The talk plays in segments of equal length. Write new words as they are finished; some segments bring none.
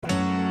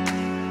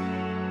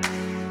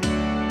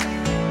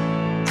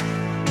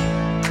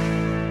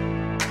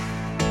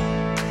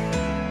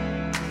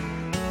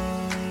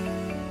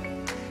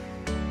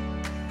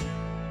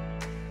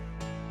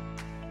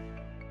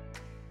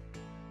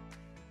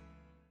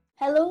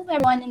Hello,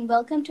 everyone, and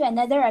welcome to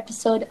another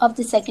episode of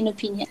The Second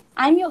Opinion.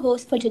 I'm your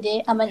host for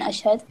today, Aman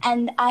Ashad,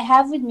 and I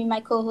have with me my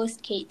co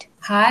host, Kate.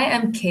 Hi,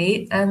 I'm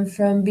Kate. I'm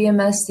from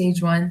BMS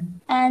Stage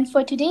 1. And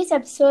for today's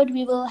episode,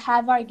 we will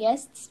have our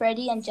guests,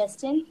 Freddy and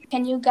Justin.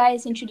 Can you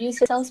guys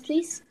introduce yourselves,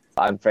 please?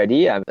 I'm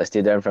Freddy. I'm a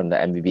student from the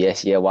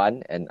MBBS Year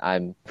 1 and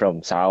I'm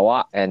from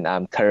Sarawak and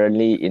I'm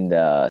currently in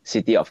the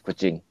city of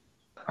Kuching.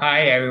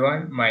 Hi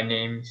everyone, my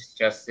name is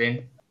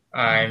Justin.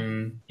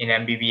 I'm in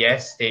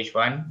MBBS Stage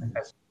 1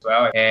 as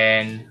well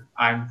and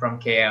I'm from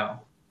KL.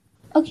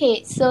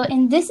 Okay, so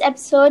in this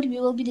episode, we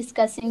will be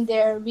discussing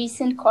their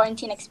recent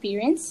quarantine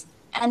experience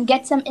and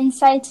get some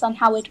insights on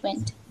how it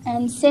went.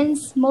 And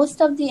since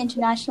most of the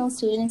international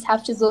students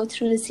have to go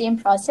through the same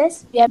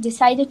process, we have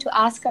decided to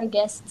ask our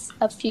guests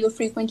a few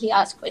frequently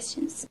asked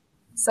questions.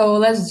 So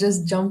let's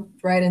just jump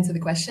right into the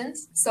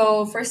questions.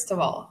 So first of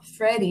all,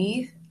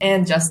 Freddy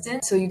and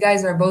Justin, so you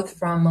guys are both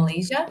from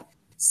Malaysia.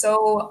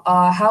 So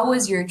how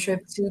was your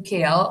trip to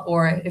KL?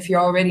 Or if you're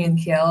already in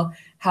KL,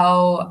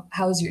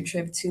 how's your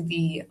trip to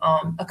the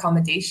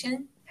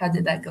accommodation? How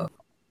did that go?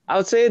 I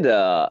would say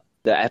the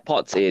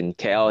airports in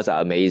KL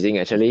are amazing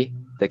actually.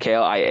 The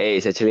KLIA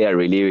is actually a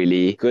really,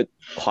 really good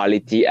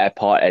quality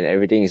airport and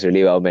everything is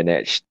really well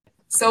managed.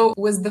 So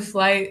was the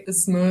flight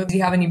smooth? Do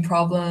you have any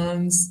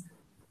problems?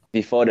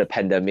 Before the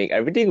pandemic,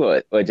 everything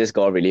would just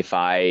go really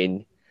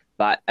fine.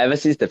 But ever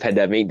since the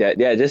pandemic,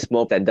 there are just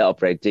more standard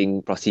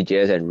operating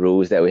procedures and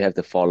rules that we have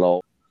to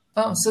follow.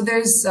 Oh, so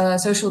there's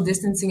social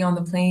distancing on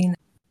the plane.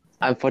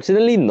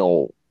 Unfortunately,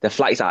 no. The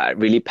flights are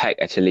really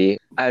packed actually.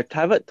 I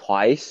traveled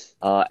twice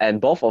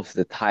and both of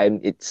the time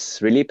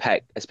it's really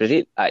packed,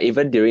 especially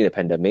even during the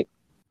pandemic.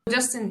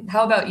 Justin,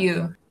 how about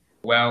you?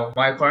 Well,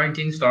 my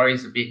quarantine story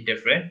is a bit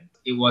different.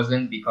 It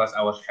wasn't because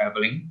I was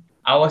traveling.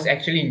 I was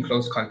actually in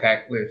close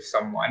contact with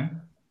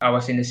someone. I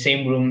was in the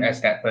same room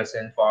as that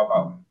person for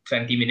about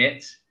 20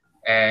 minutes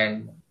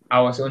and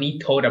I was only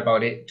told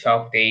about it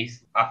 12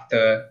 days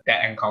after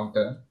that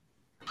encounter.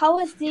 How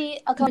was the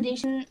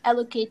accommodation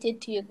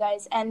allocated to you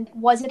guys, and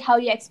was it how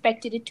you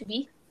expected it to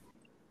be?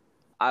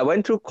 I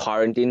went through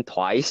quarantine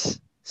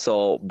twice.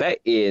 So back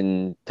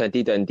in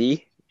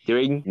 2020,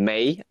 during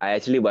May, I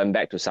actually went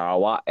back to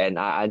Sarawak and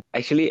I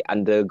actually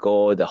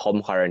undergo the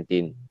home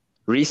quarantine.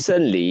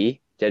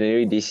 Recently,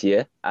 January this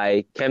year,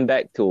 I came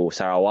back to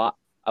Sarawak.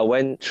 I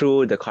went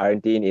through the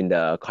quarantine in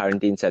the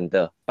quarantine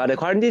center. But the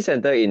quarantine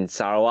center in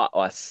Sarawak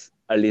was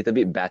a little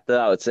bit better,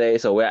 I would say.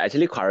 So we're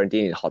actually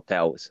quarantined in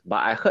hotels. But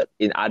I heard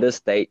in other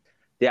states,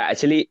 there are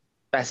actually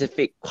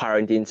specific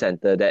quarantine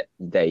center that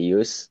they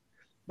use.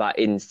 But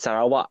in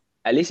Sarawak,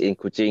 at least in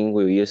Kuching,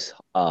 we use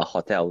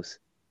hotels.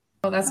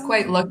 Oh, that's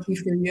quite lucky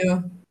for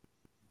you.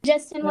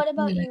 Justin, what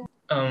about you?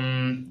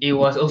 It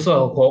was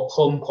also a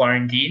home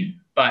quarantine,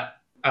 but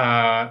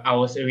I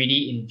was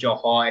already in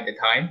Johor at the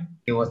time.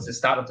 It was the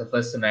start of the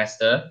first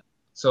semester.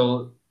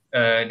 So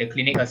the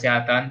Clinic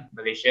Kesihatan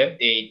Malaysia,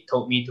 they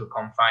told me to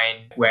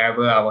confine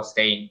wherever I was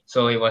staying.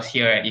 So it was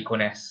here at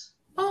Econes.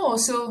 Oh,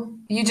 so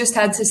you just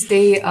had to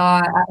stay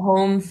at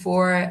home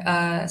for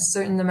a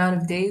certain amount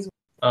of days?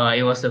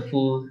 It was a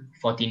full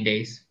 14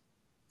 days.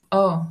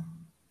 Oh,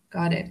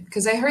 got it.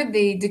 Because I heard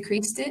they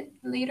decreased it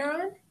later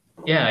on.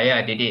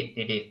 Yeah, they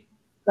did.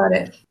 Got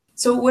it.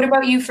 So what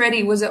about you,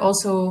 Freddy? Was it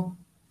also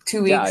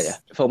 2 weeks? Yeah.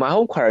 For my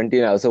home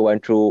quarantine, I also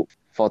went through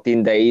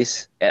 14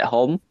 days at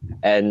home.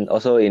 And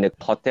also in the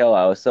hotel,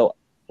 I also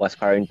was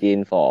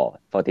quarantined for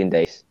 14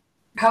 days.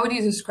 How would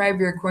you describe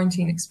your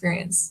quarantine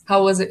experience?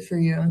 How was it for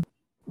you?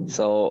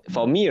 So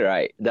for me,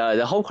 right,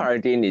 the home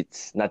quarantine,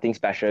 it's nothing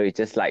special. It's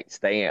just like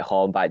staying at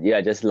home, but you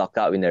are just locked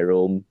up in the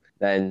room.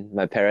 Then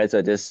my parents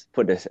will just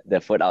put the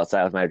food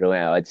outside of my room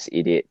and I'll just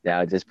eat it. Then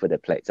I'll just put the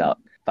plates out.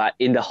 But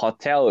in the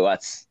hotel,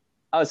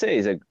 I would say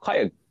it's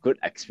quite a good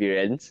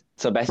experience.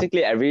 So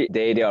basically every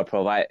day they will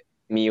provide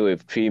me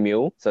with 3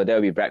 meals. So there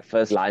will be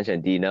breakfast, lunch,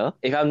 and dinner.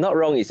 If I'm not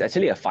wrong, it's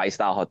actually a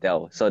 5-star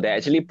hotel. So they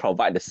actually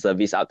provide the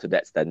service up to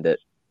that standard.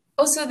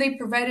 Also, they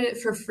provided it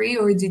for free,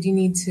 or did you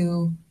need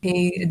to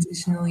pay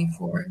additionally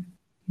for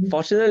it?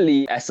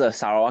 Fortunately, as a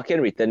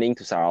Sarawakian returning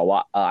to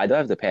Sarawak, I don't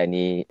have to pay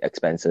any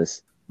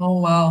expenses.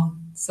 Oh, wow.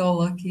 So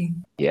lucky.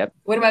 Yep.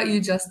 What about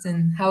you,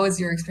 Justin? How was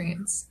your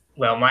experience?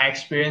 Well, my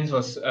experience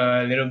was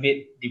a little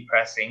bit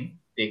depressing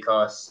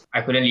because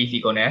I couldn't leave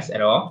Econes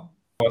at all.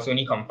 I was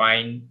only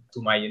confined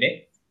to my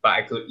unit, but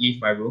I could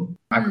leave my room.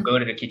 I could go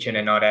to the kitchen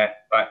and all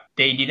that, but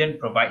they didn't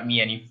provide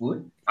me any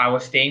food. I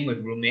was staying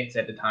with roommates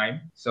at the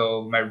time,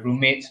 so my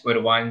roommates were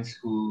the ones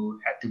who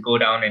had to go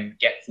down and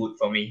get food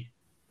for me.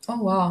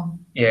 Oh, wow.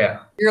 Yeah.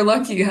 You're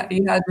lucky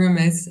you had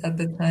roommates at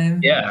the time.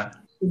 Yeah.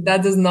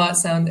 That does not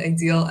sound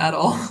ideal at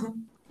all.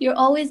 You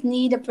always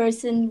need a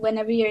person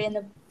whenever you're in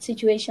a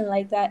situation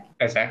like that.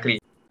 Exactly.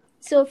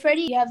 So,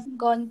 Freddy, you have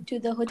gone to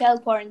the hotel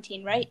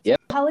quarantine, right?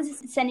 Yep. How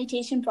was the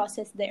sanitation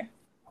process there?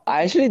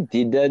 I actually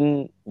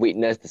didn't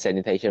witness the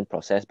sanitation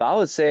process, but I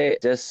would say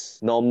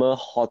just normal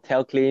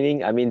hotel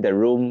cleaning. I mean, the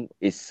room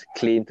is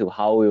clean to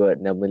how we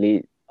would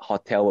normally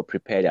hotel would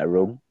prepare their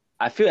room.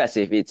 I feel as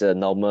if it's a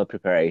normal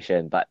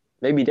preparation, but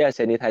maybe there's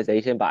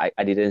sanitization, but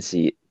I didn't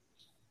see it.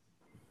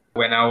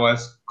 When I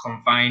was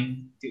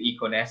confined to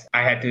Econest,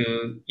 I had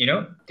to,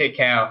 take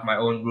care of my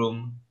own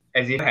room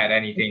as if I had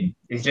anything.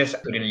 It's just I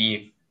couldn't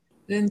leave.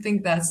 Didn't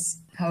think that's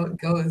how it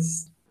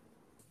goes.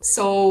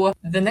 So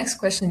the next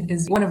question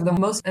is one of the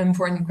most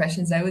important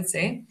questions, I would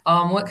say.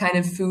 What kind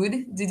of food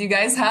did you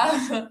guys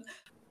have?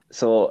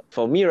 So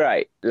for me,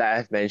 right, like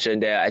I've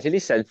mentioned, they actually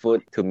send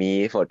food to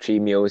me for 3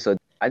 meals. So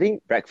I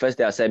think breakfast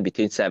they'll send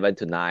between 7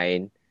 to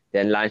 9.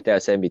 Then lunch they'll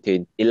send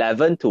between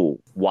 11 to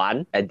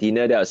 1. And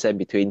dinner they'll send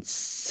between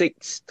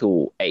 6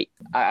 to 8.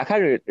 I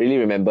can't really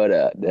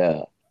remember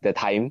the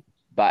time,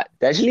 but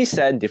they actually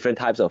send different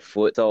types of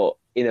food. So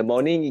in the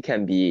morning it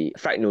can be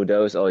fried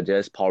noodles or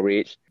just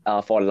porridge.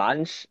 For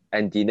lunch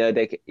and dinner,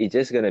 it's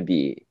just gonna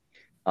be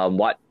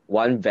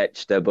one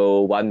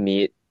vegetable, one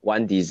meat,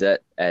 one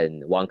dessert,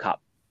 and one cup.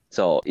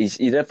 So it's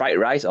either fried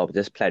rice or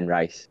just plain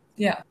rice.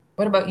 Yeah.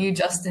 What about you,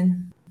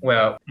 Justin?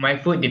 Well, my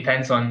food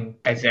depends on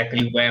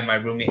exactly where my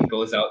roommate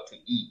goes out to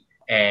eat.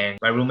 And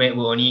my roommate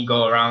will only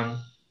go around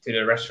to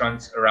the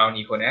restaurants around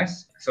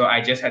Econest. So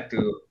I just had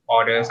to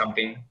order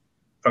something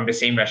from the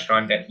same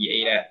restaurant that he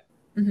ate at.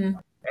 Mm-hmm.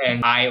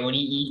 And I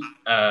only eat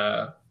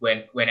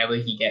whenever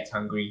he gets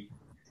hungry.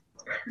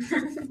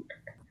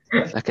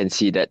 I can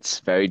see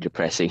that's very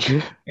depressing.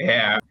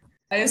 Yeah.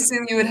 I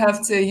assume you would have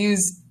to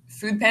use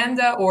Food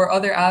Panda or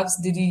other apps.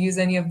 Did you use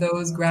any of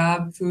those?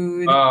 Grab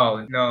food?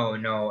 Oh,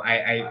 no.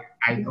 I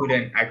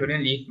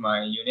couldn't leave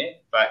my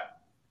unit, but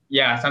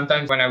yeah,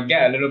 sometimes when I would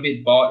get a little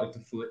bit bored with the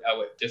food, I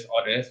would just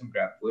order some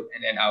Grab food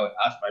and then I would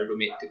ask my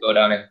roommate to go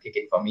down and pick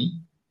it for me.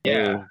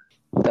 Yeah.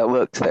 That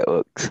works.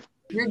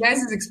 Your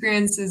guys'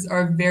 experiences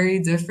are very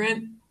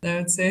different, I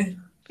would say.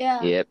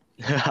 Yeah. Yep.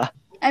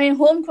 I mean,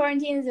 home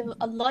quarantine is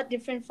a lot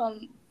different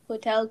from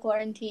hotel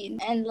quarantine,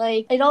 and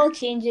like it all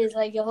changes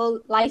like your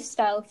whole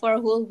lifestyle for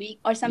a whole week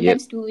or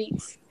sometimes 2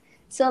 weeks.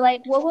 So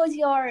like, what was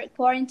your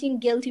quarantine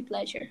guilty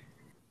pleasure?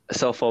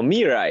 So for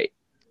me, right,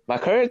 my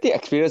quarantine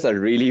experience are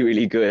really,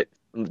 really good.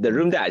 The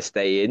room that I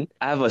stay in,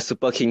 I have a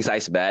super king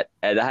size bed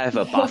and I have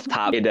a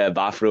bathtub in the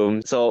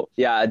bathroom. So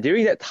yeah,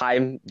 during that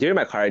time, during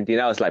my quarantine,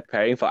 I was like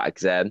preparing for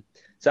exam.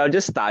 So I'll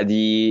just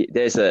study.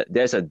 There's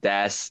a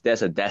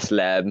desk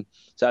lamp.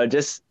 So I'll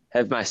just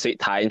have my sweet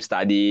time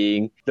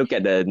studying, look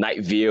at the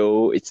night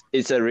view.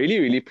 It's a really,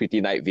 really pretty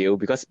night view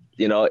because,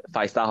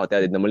 5-star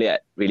hotel is normally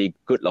at really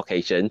good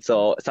location.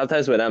 So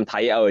sometimes when I'm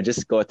tired, I will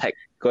just go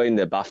in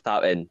the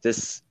bathtub and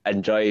just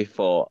enjoy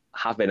for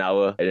half an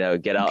hour and I'll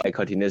get out and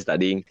continue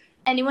studying.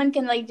 Anyone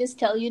can like just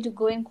tell you to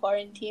go in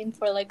quarantine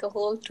for like a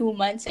whole 2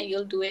 months and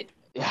you'll do it.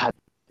 Yeah,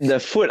 the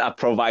food are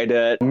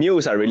provided,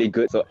 meals are really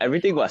good. So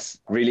everything was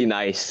really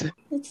nice.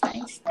 That's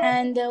nice.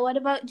 And what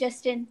about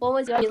Justin? What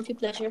was your guilty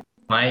pleasure?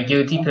 My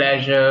guilty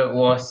pleasure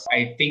was,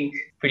 I think,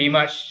 pretty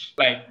much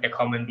like the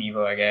common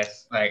people, I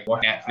guess, like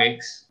watch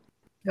Netflix.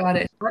 Got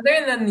it.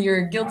 Other than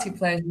your guilty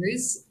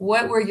pleasures,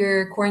 what were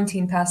your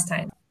quarantine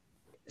pastimes?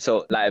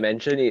 So like I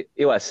mentioned,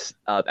 it was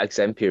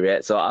exam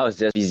period. So I was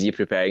just busy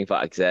preparing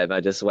for exam.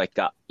 I just wake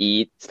up,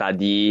 eat,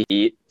 study,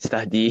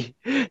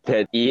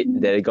 then eat,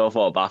 then go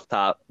for a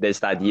bathtub, then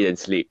study, then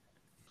sleep.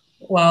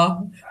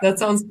 Wow, that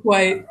sounds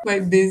quite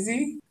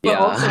busy, but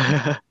also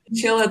Yeah.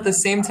 chill at the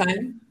same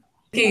time.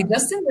 Okay,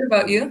 Justin, what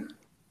about you?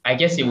 I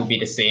guess it would be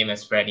the same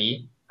as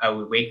Freddy. I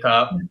would wake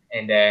up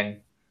and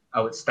then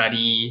I would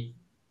study,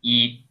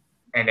 eat,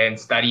 and then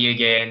study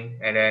again,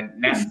 and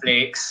then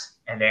Netflix,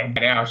 and then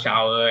I'll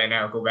shower and then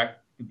I'll go back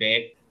to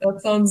bed.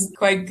 That sounds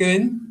quite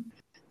good.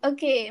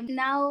 Okay,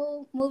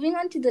 now moving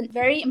on to the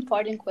very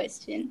important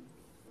question.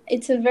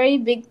 It's a very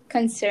big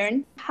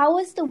concern. How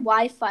was the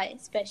Wi-Fi,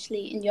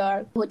 especially in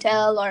your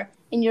hotel or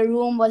in your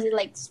room? Was it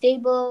like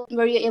stable?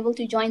 Were you able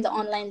to join the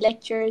online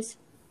lectures?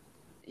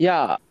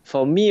 Yeah,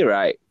 for me,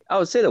 right, I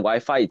would say the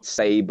Wi-Fi is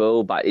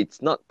stable, but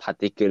it's not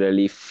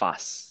particularly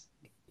fast.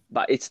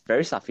 But it's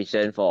very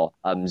sufficient for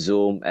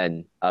Zoom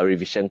and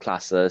revision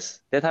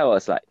classes. That time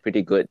was like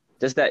pretty good.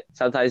 Just that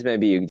sometimes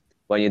maybe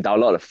when you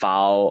download a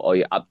file or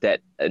you update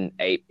an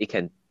app, it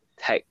can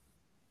take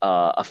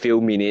a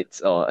few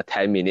minutes or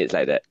 10 minutes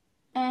like that.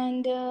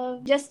 And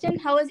Justin,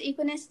 how was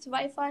Econest's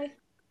Wi-Fi?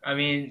 I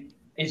mean,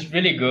 it's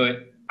really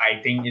good. I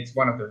think it's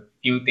one of the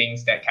few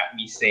things that kept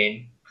me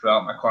sane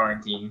throughout my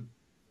quarantine.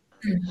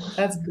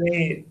 That's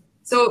great.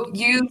 So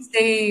you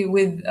stay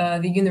with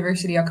the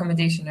university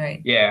accommodation, right?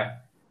 Yeah.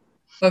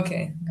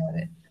 Okay, got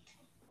it.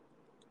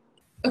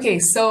 Okay,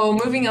 so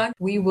moving on,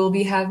 we will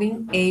be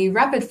having a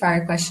rapid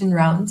fire question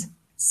round.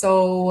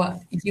 So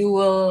you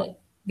will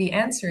be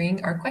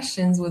answering our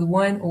questions with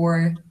one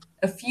or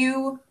a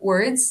few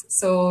words.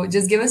 So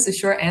just give us a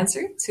short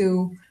answer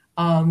to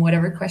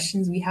whatever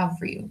questions we have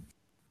for you.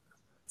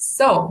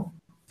 So,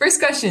 first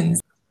questions,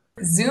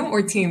 Zoom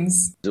or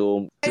Teams?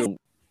 Zoom.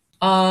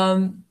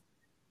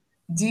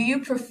 Do you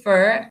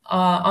prefer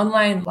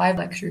online live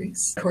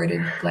lectures,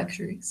 recorded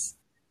lectures?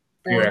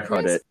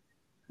 Pre-recorded.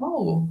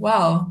 Oh,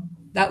 wow.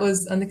 That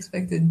was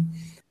unexpected.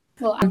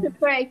 Well, I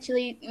prefer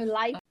actually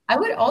live. I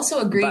would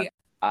also agree. But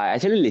I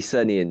actually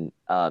listen in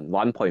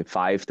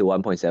 1.5 to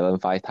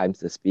 1.75 times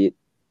the speed.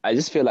 I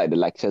just feel like the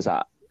lectures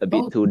are a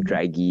bit too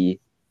draggy.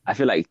 I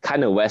feel like it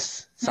kind of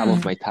wastes some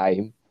of my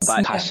time.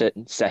 But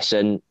passion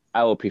session,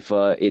 I would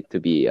prefer it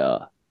to be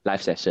a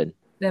live session.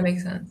 That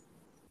makes sense.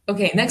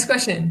 Okay, next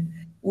question.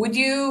 Would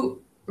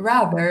you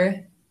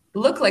rather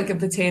look like a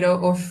potato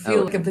or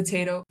feel like a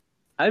potato?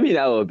 I mean,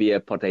 I will be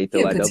a potato.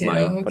 Be a I don't potato,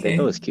 mind. okay.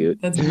 Potato is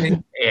cute. That's great.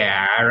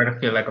 Yeah, I rather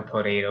feel like a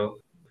potato.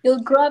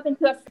 You'll grow up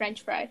into a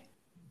French fry.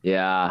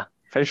 Yeah,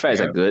 French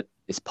fries are good.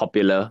 It's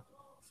popular.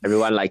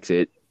 Everyone likes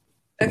it.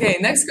 Okay,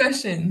 next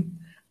question.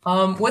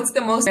 What's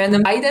the most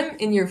random item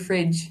in your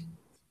fridge?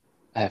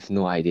 I have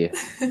no idea.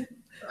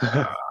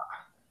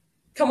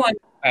 Come on.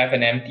 I have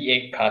an empty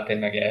egg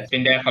carton, I guess.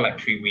 Been there for like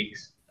 3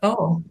 weeks.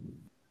 Oh,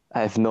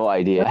 I have no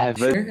idea. I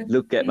haven't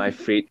looked at my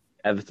fridge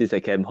ever since I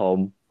came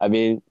home. I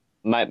mean,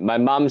 my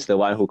mom's the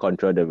one who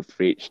controls the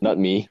fridge, not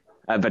me.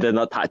 I better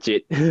not touch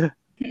it.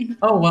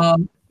 oh wow.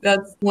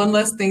 That's one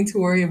less thing to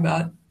worry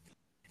about.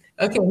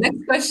 Okay,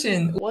 next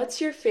question. What's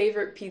your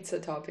favorite pizza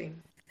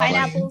topping?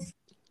 Pineapples.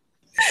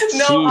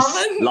 No, Cheese,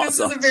 Aman, lots this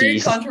is of a very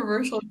cheese.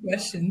 controversial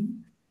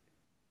question.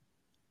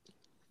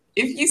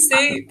 If you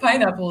say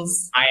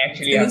pineapples, I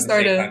actually gonna have to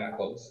start say a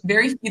pineapples.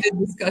 very heated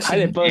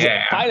discussion.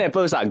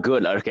 Pineapples are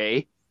good,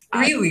 okay?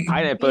 Really?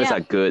 Pineapples are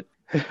good.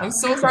 I'm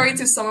so sorry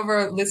to some of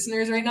our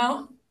listeners right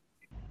now.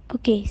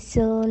 Okay,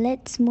 so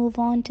let's move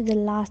on to the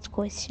last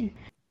question.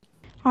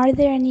 Are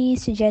there any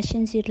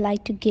suggestions you'd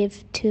like to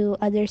give to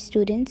other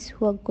students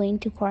who are going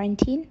to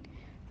quarantine,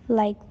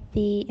 like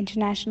the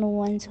international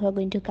ones who are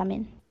going to come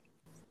in?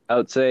 I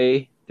would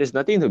say there's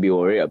nothing to be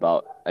worried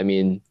about. I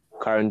mean,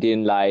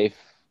 quarantine life,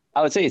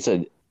 I would say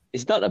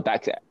it's not a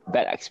bad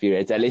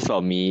experience, at least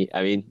for me.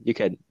 I mean, you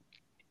can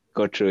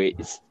go through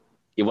it.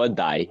 You won't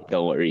die,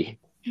 don't worry.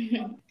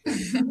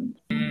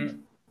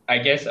 I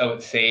guess I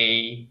would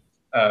say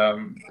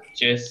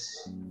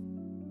just